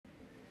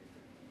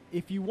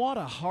If you want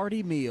a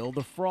hearty meal,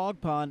 the Frog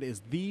Pond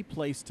is the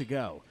place to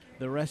go.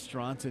 The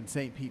restaurants in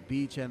St. Pete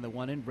Beach and the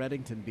one in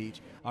Redington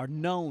Beach are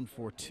known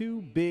for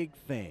two big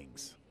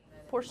things.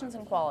 Portions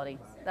and quality.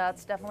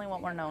 That's definitely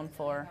what we're known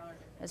for,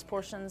 is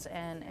portions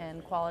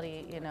and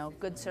quality,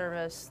 good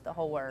service, the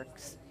whole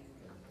works.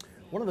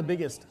 One of the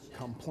biggest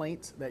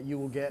complaints that you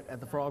will get at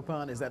the Frog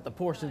Pond is that the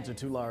portions are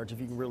too large, if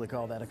you can really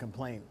call that a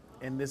complaint.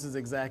 And this is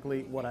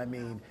exactly what I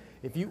mean.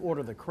 If you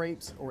order the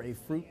crepes or a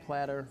fruit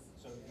platter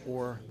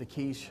or the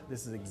quiche,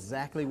 this is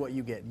exactly what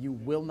you get. You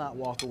will not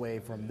walk away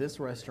from this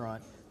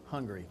restaurant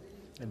hungry.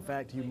 In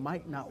fact, you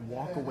might not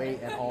walk away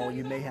at all.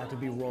 You may have to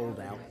be rolled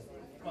out.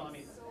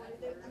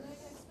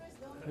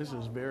 This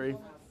is very,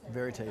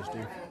 very tasty.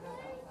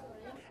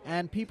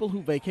 And people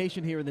who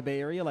vacation here in the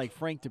Bay Area, like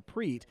Frank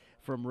DePreet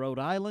from Rhode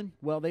Island,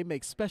 well, they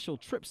make special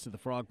trips to the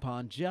Frog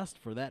Pond just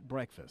for that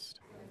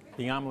breakfast.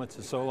 The omelets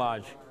are so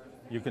large,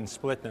 you can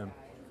split them,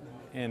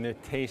 and they're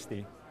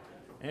tasty.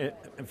 And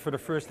for the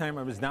first time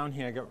I was down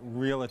here, I got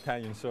real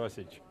Italian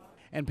sausage.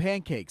 And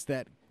pancakes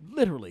that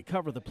literally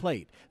cover the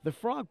plate. The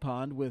Frog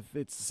Pond, with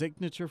its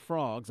signature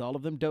frogs, all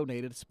of them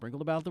donated,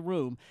 sprinkled about the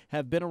room,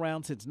 have been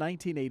around since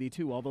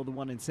 1982, although the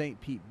one in St.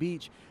 Pete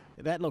Beach,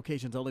 that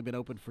location's only been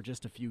open for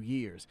just a few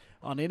years.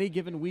 On any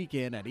given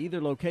weekend at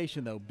either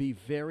location, though, be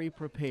very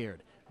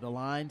prepared. The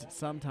lines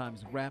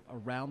sometimes wrap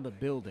around the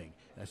building.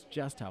 That's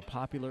just how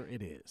popular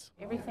it is.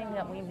 Everything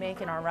that we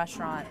make in our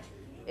restaurant,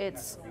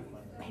 it's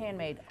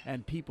handmade.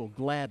 And people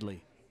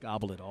gladly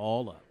gobble it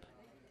all up.